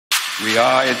We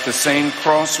are at the same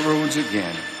crossroads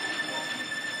again.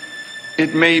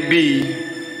 It may be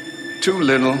too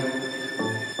little,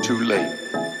 too late,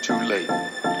 too late,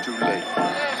 too late.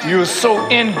 You're so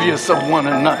envious of one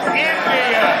another.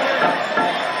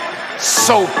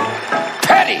 So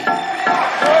petty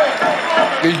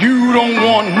that you don't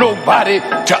want nobody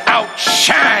to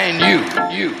outshine you.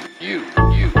 You.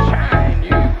 Shine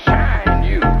you, shine you, shine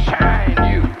you, shine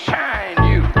you, shine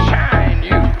you, shine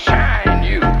you, shine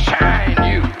you, shine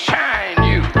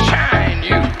you, shine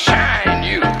you, shine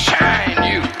you, shine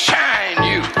you, shine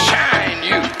you, shine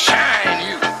you, shine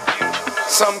you.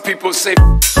 Some people say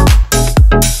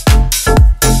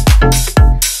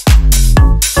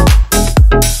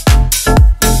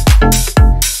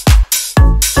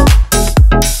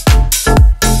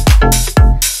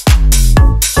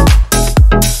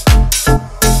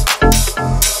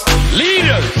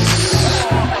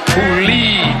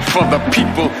for the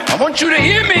people. I want you to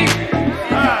hear me.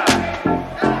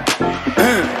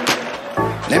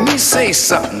 Let me say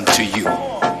something to you.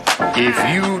 If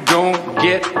you don't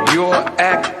get your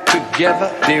act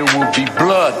together, there will be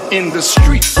blood in the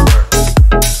streets.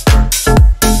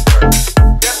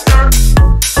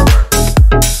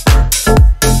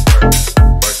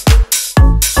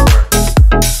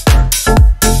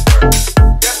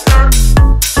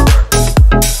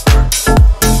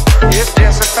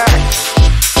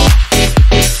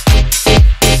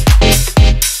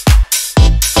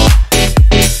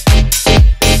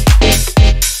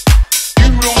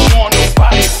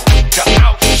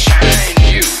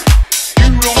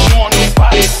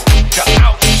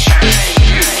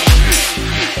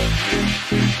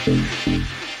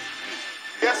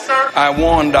 I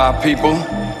warned our people,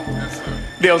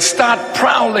 they'll start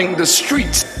prowling the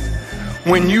streets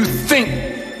when you think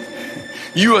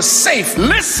you are safe.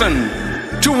 Listen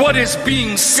to what is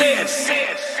being said.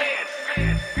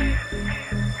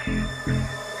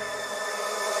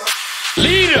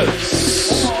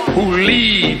 Leaders who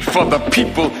lead for the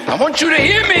people. I want you to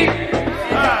hear me.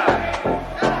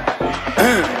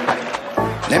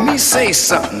 Let me say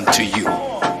something to you.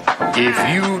 If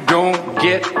you don't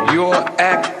get your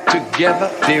act together,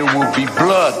 there will be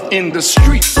blood in the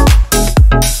streets.